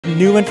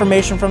New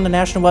information from the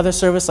National Weather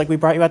Service, like we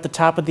brought you at the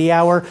top of the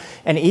hour.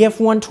 An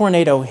EF1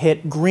 tornado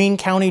hit Greene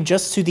County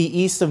just to the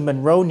east of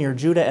Monroe near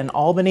Judah and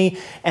Albany.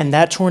 And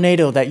that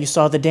tornado that you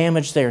saw the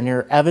damage there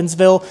near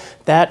Evansville,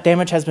 that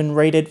damage has been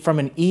rated from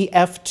an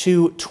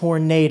EF2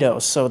 tornado.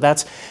 So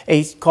that's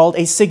called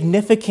a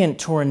significant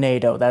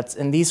tornado.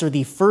 And these are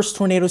the first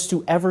tornadoes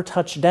to ever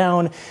touch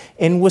down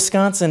in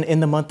Wisconsin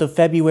in the month of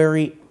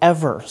February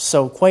ever.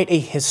 So quite a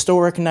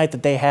historic night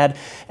that they had,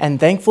 and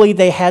thankfully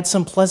they had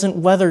some pleasant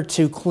weather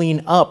to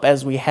clean up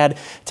as we had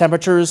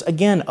temperatures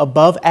again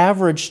above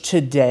average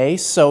today.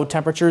 So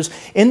temperatures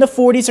in the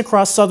 40s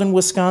across southern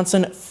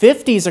Wisconsin,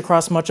 50s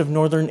across much of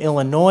northern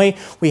Illinois.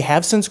 We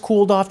have since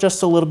cooled off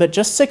just a little bit,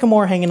 just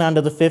Sycamore hanging on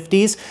to the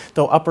 50s,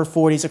 though upper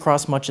 40s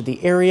across much of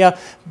the area.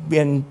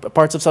 In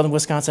parts of southern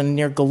Wisconsin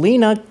near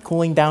Galena,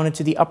 cooling down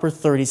into the upper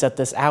 30s at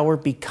this hour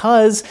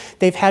because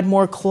they've had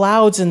more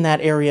clouds in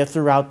that area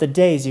throughout the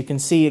day. You can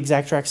see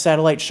ExactTrack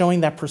satellite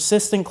showing that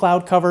persistent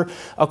cloud cover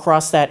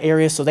across that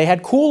area. So they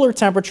had cooler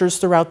temperatures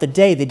throughout the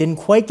day. They didn't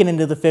quite get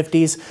into the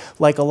 50s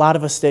like a lot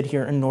of us did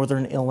here in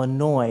northern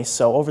Illinois.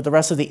 So over the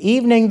rest of the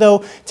evening,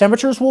 though,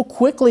 temperatures will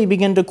quickly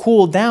begin to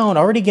cool down,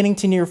 already getting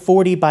to near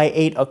 40 by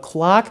 8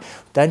 o'clock.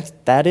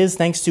 That is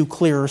thanks to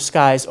clearer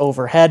skies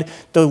overhead.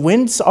 The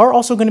winds are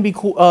also going to be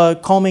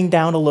calming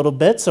down a little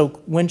bit, so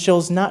wind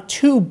chill's not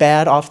too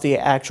bad off the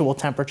actual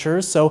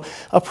temperatures. So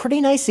a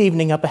pretty nice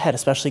evening up ahead,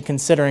 especially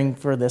considering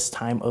for this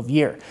time of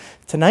year.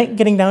 Tonight,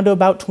 getting down to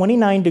about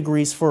 29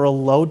 degrees for a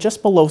low,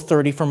 just below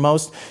 30 for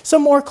most.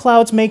 Some more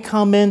clouds may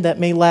come in that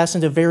may last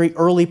into very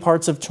early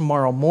parts of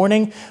tomorrow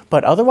morning,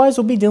 but otherwise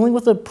we'll be dealing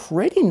with a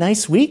pretty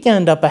nice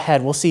weekend up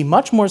ahead. We'll see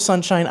much more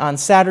sunshine on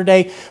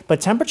Saturday,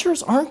 but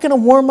temperatures aren't going to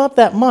warm up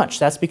that much.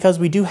 That's because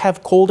we do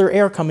have colder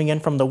air coming in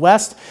from the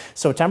west,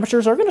 so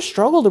temperatures are going to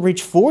struggle to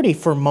reach 40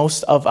 for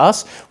most of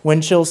us.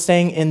 Wind chills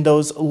staying in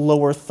those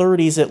lower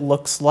 30s, it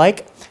looks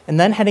like. And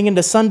then heading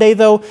into Sunday,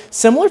 though,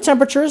 similar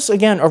temperatures,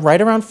 again, are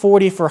right around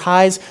 40 for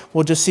highs.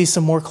 We'll just see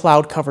some more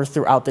cloud cover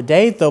throughout the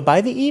day, though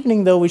by the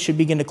evening, though, we should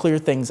begin to clear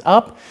things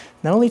up.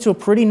 Not only to a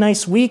pretty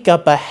nice week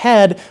up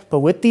ahead, but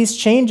with these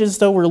changes,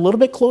 though, we're a little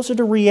bit closer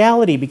to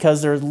reality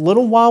because there's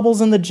little wobbles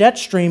in the jet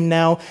stream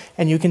now,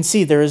 and you can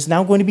see there is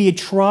now going to be a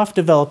trough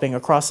developing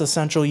across the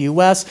central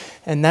U.S.,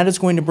 and that is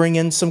going to bring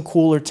in some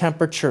cooler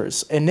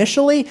temperatures.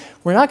 Initially,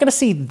 we're not going to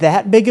see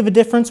that big of a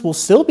difference. We'll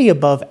still be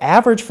above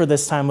average for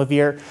this time of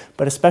year,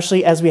 but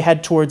especially as we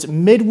head towards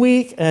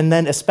midweek and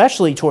then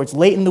especially towards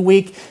late in the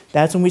week,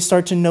 that's when we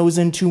start to nose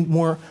into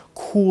more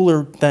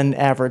cooler than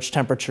average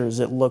temperatures,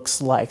 it looks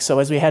like. So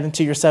as we head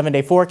into your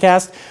 7-day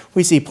forecast,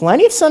 we see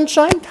plenty of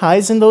sunshine,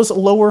 highs in those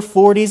lower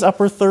 40s,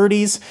 upper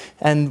 30s,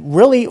 and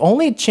really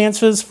only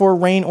chances for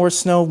rain or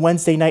snow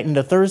Wednesday night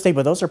into Thursday,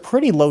 but those are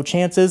pretty low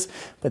chances.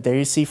 But there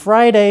you see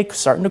Friday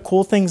starting to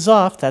cool things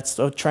off. That's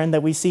the trend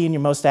that we see in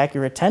your most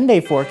accurate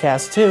 10-day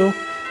forecast too.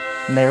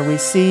 And there we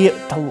see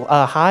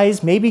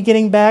highs maybe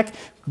getting back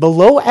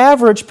below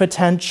average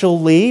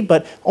potentially,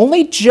 but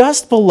only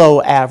just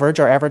below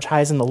average. Our average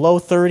highs in the low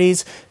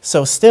 30s,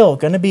 so still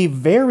going to be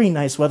very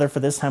nice weather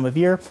for this time of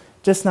year,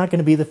 just not going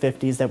to be the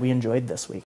 50s that we enjoyed this week.